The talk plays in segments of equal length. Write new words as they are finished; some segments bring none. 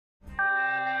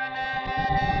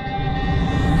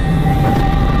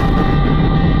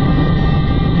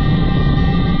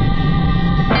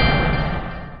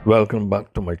Welcome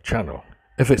back to my channel.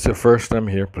 If it's your first time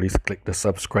here, please click the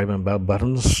subscribe and bell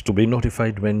buttons to be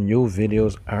notified when new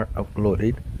videos are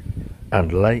uploaded,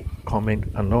 and like,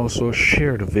 comment, and also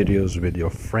share the videos with your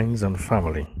friends and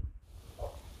family.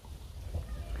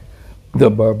 The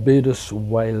Barbados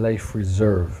Wildlife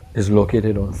Reserve is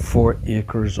located on 4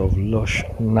 acres of lush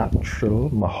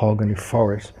natural mahogany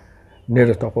forest near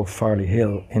the top of Farley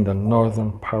Hill in the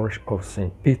northern parish of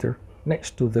St. Peter,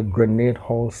 next to the Grenade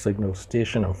Hall Signal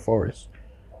Station and Forest,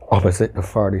 opposite the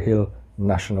Farley Hill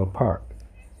National Park.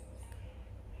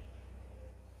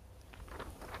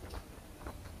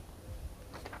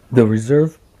 The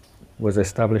reserve was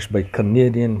established by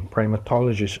Canadian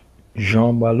primatologist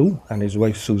Jean Ballou and his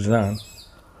wife Suzanne,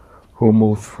 who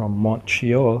moved from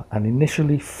Montreal and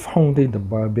initially founded the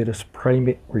Barbados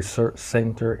Primate Research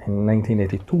Center in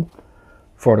 1982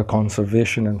 for the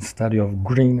conservation and study of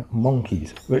green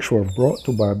monkeys, which were brought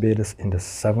to Barbados in the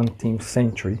 17th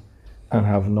century and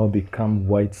have now become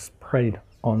widespread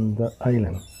on the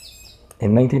island.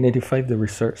 In 1985, the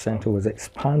research center was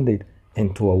expanded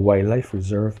into a wildlife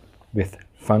reserve with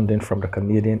funding from the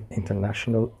Canadian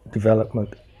International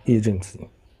Development Agency.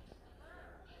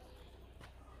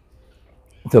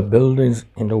 The buildings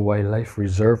in the wildlife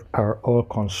reserve are all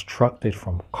constructed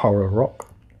from coral rock,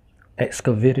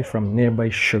 excavated from nearby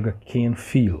sugarcane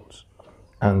fields,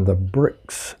 and the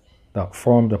bricks that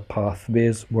form the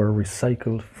pathways were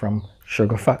recycled from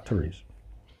sugar factories.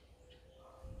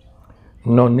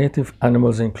 Non-native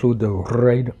animals include the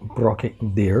red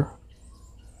Brocket deer,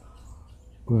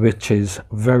 which is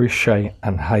very shy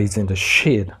and hides in the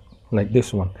shade, like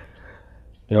this one.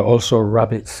 There are also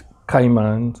rabbits,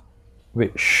 caimans,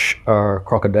 which are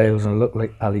crocodiles and look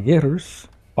like alligators,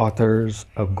 otters,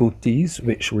 agoutis,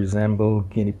 which resemble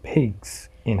guinea pigs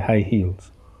in high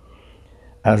heels.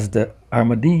 As the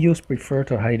armadillos prefer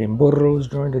to hide in burrows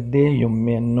during the day, you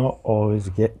may not always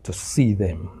get to see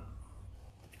them.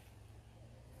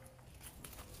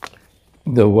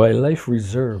 The Wildlife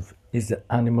Reserve is the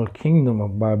animal kingdom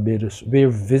of Barbados, where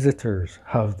visitors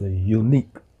have the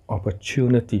unique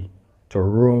opportunity to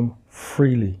roam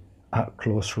freely at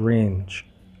close range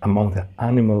among the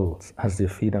animals as they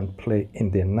feed and play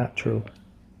in their natural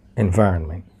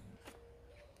environment.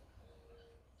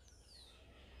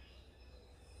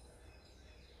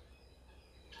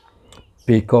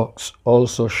 Peacocks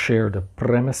also share the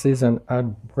premises and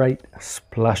add bright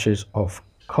splashes of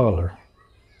color.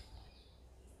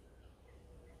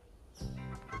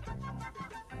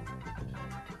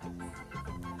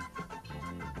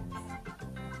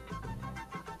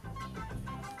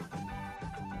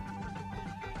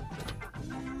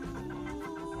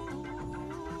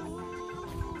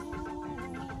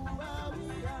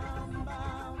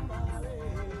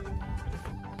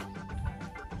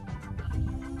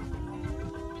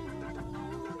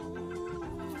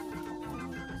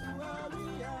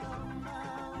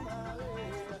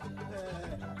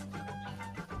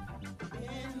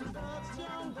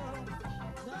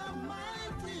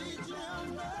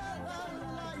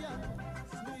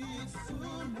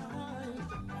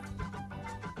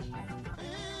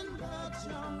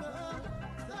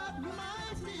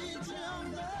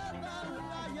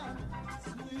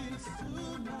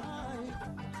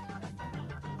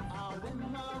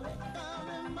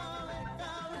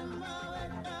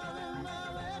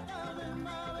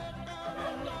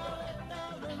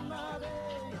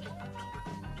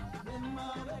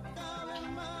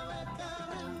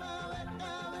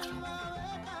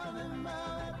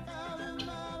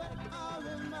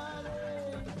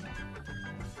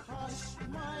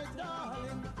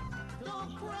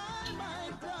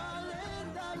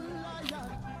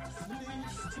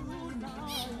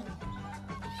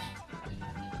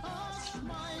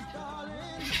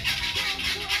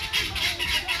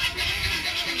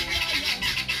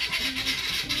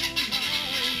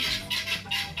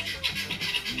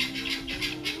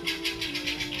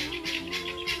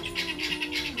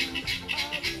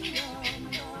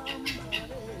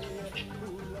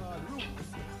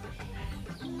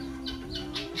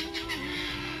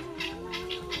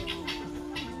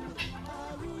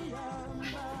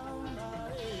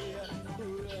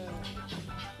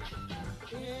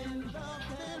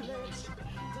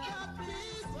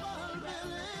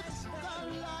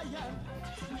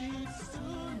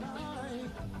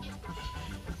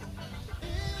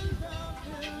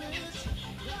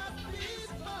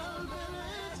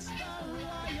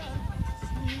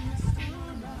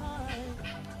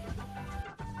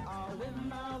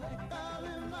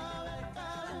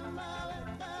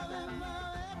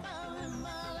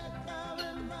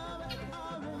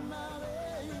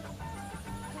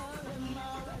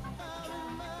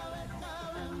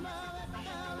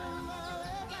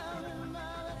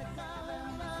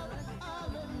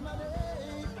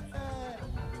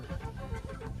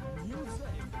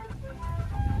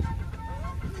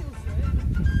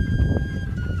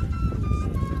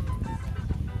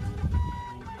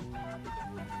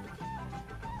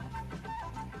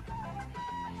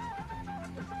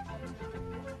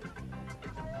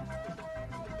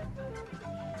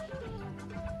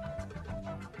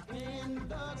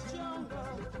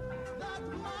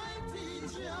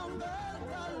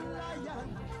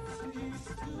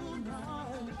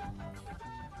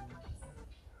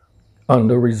 On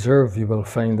the reserve, you will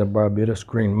find the Barbados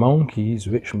green monkeys,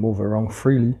 which move around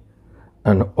freely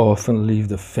and often leave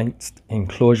the fenced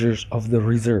enclosures of the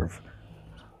reserve.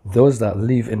 Those that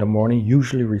leave in the morning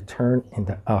usually return in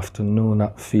the afternoon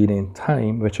at feeding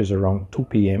time, which is around 2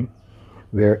 p.m.,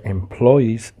 where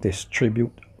employees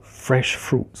distribute fresh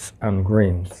fruits and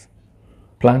grains.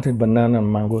 Planted banana and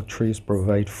mango trees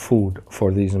provide food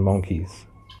for these monkeys.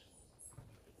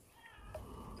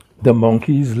 The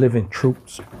monkeys live in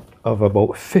troops of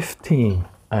about 15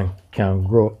 and can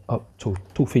grow up to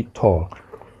 2 feet tall.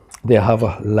 They have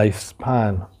a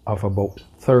lifespan of about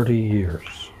 30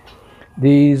 years.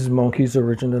 These monkeys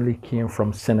originally came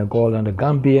from Senegal and the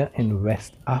Gambia in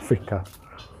West Africa,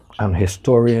 and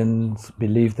historians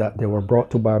believe that they were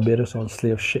brought to Barbados on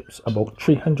slave ships about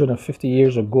 350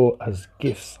 years ago as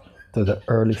gifts to the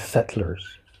early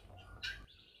settlers.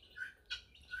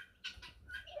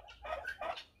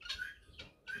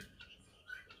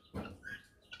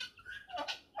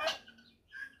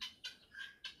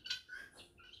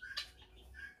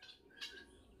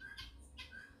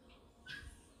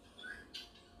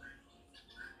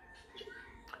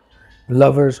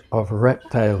 Lovers of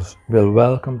reptiles will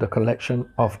welcome the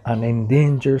collection of an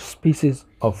endangered species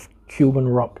of Cuban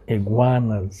rock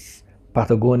iguanas,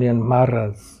 Patagonian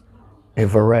maras, a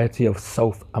variety of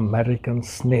South American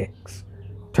snakes,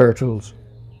 turtles,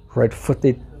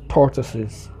 red-footed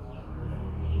tortoises,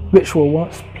 which were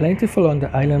once plentiful on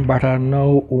the island but are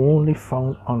now only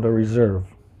found on the reserve.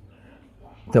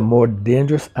 The more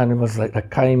dangerous animals like the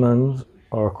caimans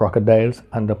or crocodiles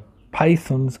and the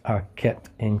pythons are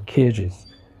kept in cages.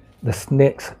 The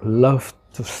snakes love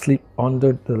to sleep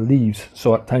under the leaves,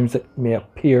 so at times it may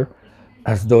appear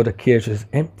as though the cage is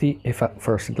empty if at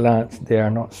first glance they are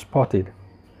not spotted.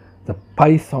 The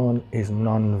python is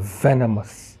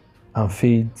non-venomous and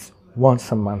feeds once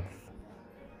a month.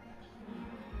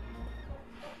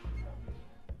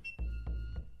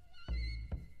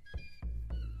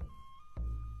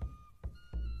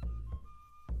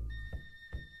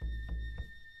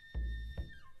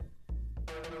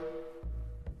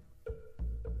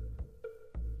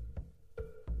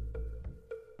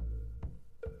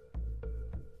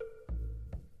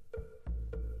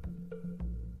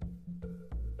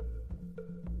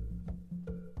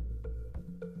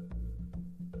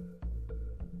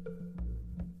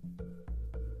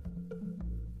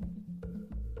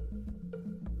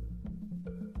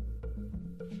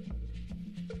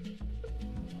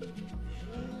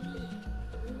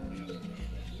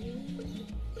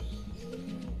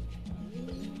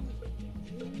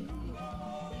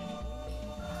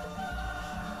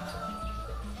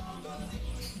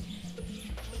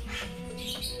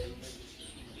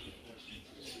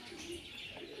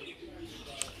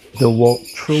 The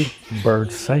walk-through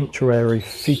bird sanctuary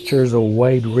features a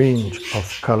wide range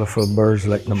of colorful birds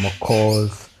like the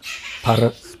macaws,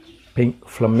 parrots, pink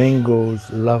flamingos,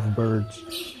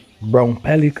 lovebirds, brown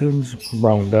pelicans,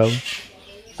 brown doves,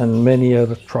 and many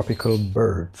other tropical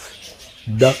birds.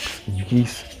 Ducks,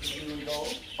 geese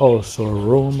also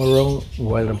roam around,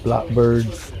 while the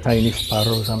blackbirds, tiny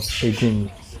sparrows, and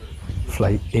pigeons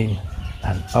fly in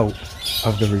and out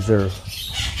of the reserve.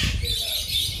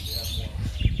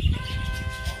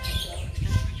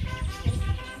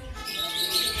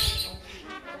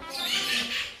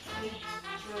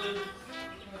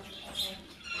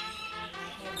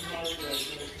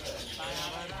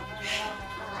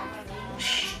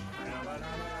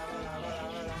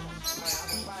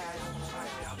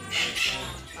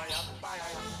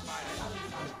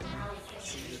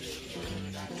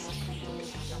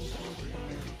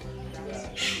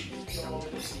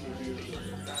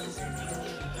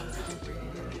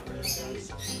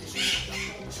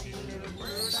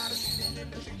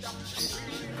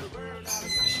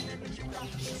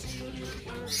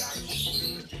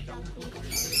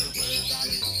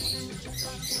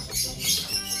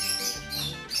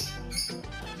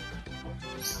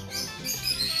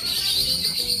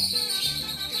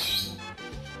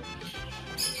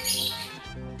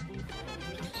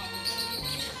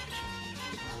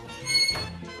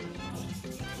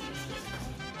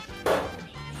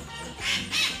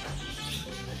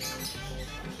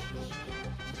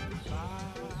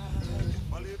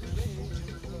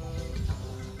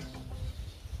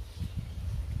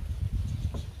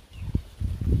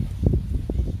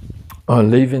 On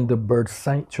leaving the bird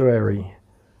sanctuary,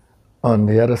 on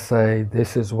the other side,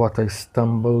 this is what I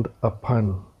stumbled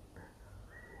upon: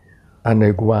 an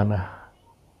iguana.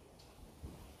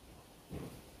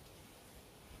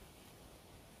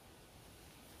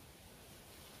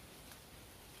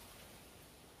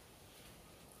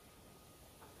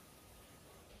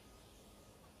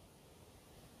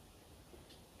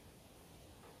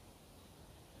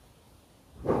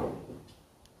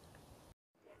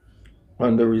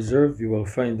 On the reserve, you will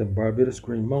find the Barbados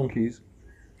green monkeys,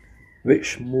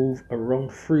 which move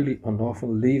around freely and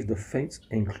often leave the fenced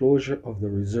enclosure of the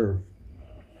reserve.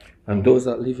 And those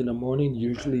that leave in the morning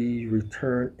usually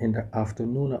return in the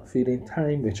afternoon at feeding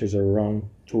time, which is around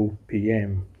 2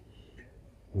 p.m.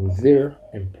 There,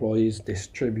 employees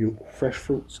distribute fresh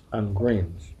fruits and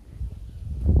grains.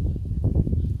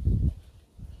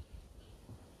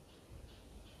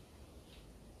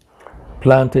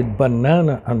 Planted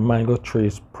banana and mango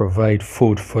trees provide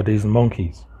food for these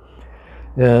monkeys.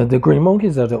 The green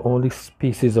monkeys are the only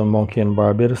species of monkey in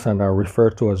Barbados and are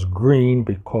referred to as green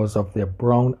because of their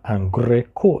brown and gray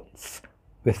coats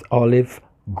with olive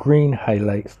green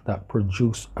highlights that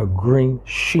produce a green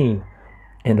sheen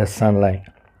in the sunlight.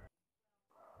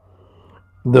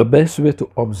 The best way to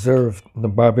observe the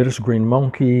Barbados green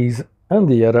monkeys and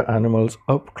the other animals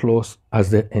up close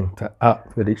as they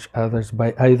interact with each other is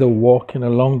by either walking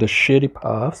along the shady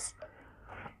paths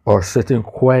or sitting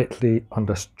quietly on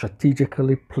the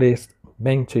strategically placed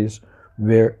benches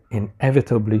where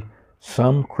inevitably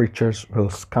some creatures will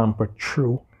scamper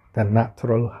through the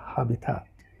natural habitat.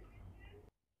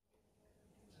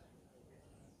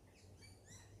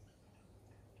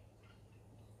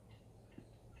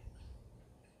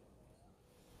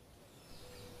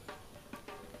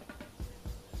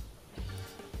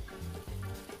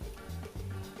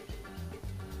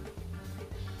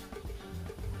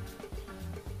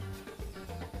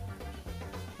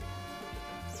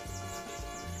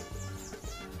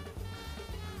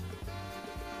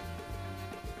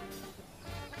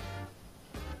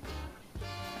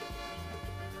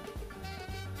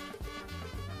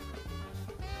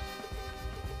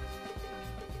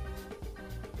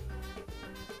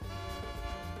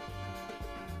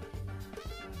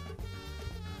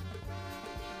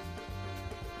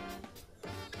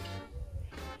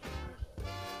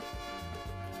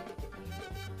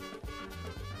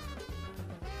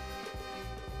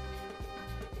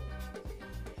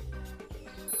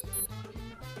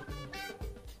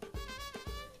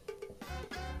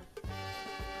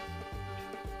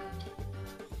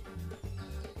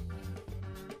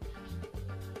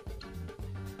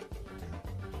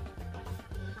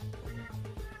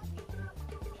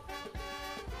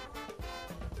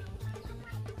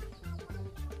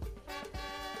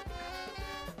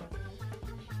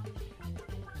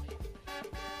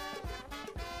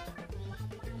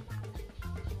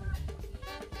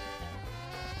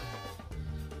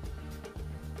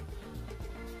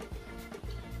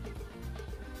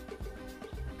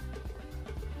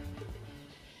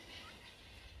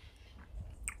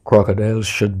 Crocodiles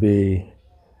should be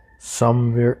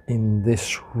somewhere in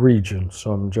this region,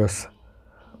 so I'm just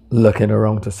looking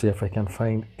around to see if I can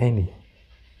find any.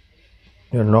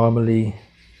 They're normally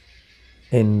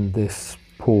in this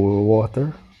pool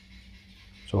water,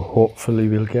 so hopefully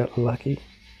we'll get lucky.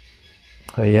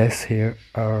 Yes, here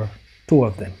are two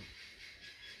of them.